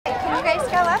you guys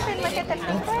go up and look at the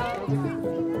penguin?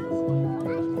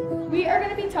 We are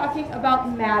going to be talking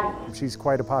about Maddy. She's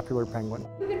quite a popular penguin.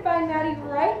 You can find Maddy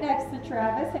right next to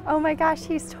Travis. Oh my gosh,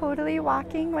 he's totally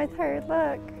walking with her,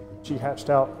 look. She hatched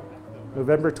out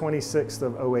November 26th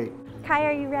of '08. Kai,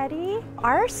 are you ready?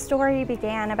 Our story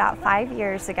began about 5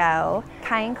 years ago.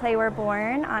 Kai and Klay were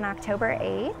born on October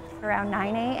 8th, around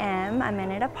 9 a.m., a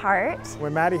minute apart.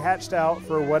 When Maddy hatched out,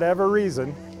 for whatever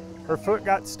reason, her foot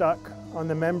got stuck on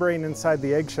the membrane inside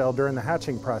the eggshell during the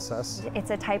hatching process.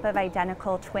 It's a type of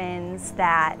identical twins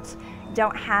that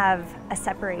don't have a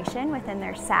separation within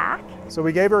their sac. So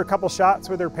we gave her a couple shots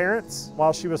with her parents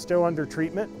while she was still under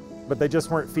treatment, but they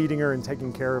just weren't feeding her and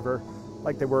taking care of her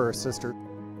like they were her sister.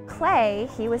 Klay,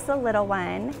 he was the little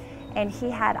one, and he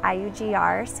had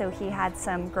IUGR, so he had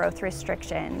some growth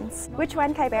restrictions. Which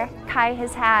one, Kai Bear? Kai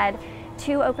has had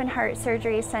 2 open heart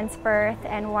surgeries since birth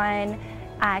and 1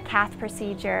 cath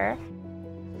procedure.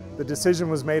 The decision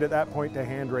was made at that point to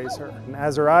hand raise her. And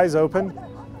as her eyes open,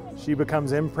 she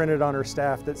becomes imprinted on her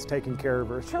staff that's taking care of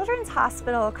her. Children's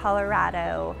Hospital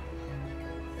Colorado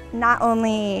not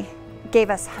only gave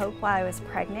us hope while I was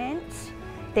pregnant,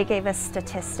 they gave us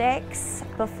statistics.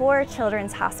 Before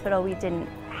Children's Hospital, we didn't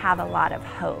have a lot of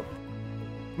hope.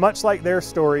 Much like their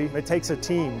story, it takes a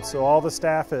team. So all the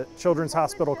staff at Children's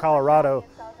Hospital Colorado,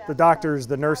 the doctors,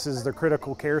 the nurses, the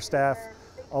critical care staff,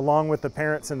 along with the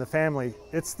parents and the family,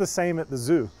 it's the same at the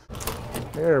zoo.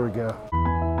 There we go.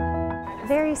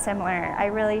 Very similar. I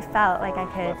really felt like I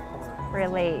could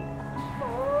relate.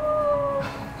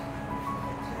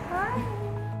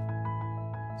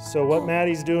 So what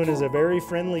Maddy's doing is a very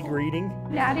friendly greeting.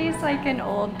 Maddy's like an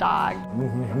old dog. Oh,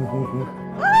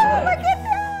 look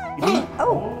at that!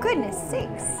 Oh, goodness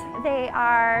sakes. They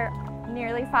are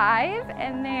nearly 5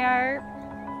 and they are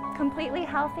completely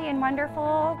healthy and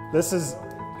wonderful. This is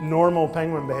normal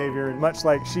penguin behavior, and much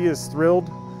like she is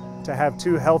thrilled to have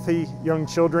 2 healthy young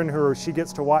children who she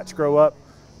gets to watch grow up,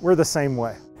 we're the same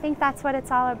way. I think that's what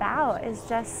it's all about, is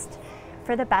just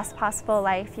for the best possible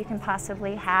life you can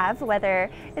possibly have, whether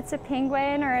it's a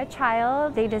penguin or a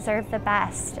child. They deserve the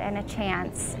best and a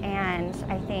chance, and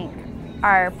I think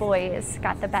our boys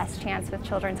got the best chance with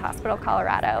Children's Hospital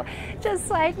Colorado, just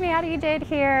like Maddy did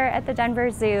here at the Denver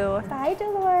Zoo. Bye,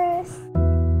 Dolores.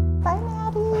 Bye,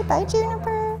 Maddy. Bye,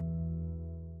 Juniper.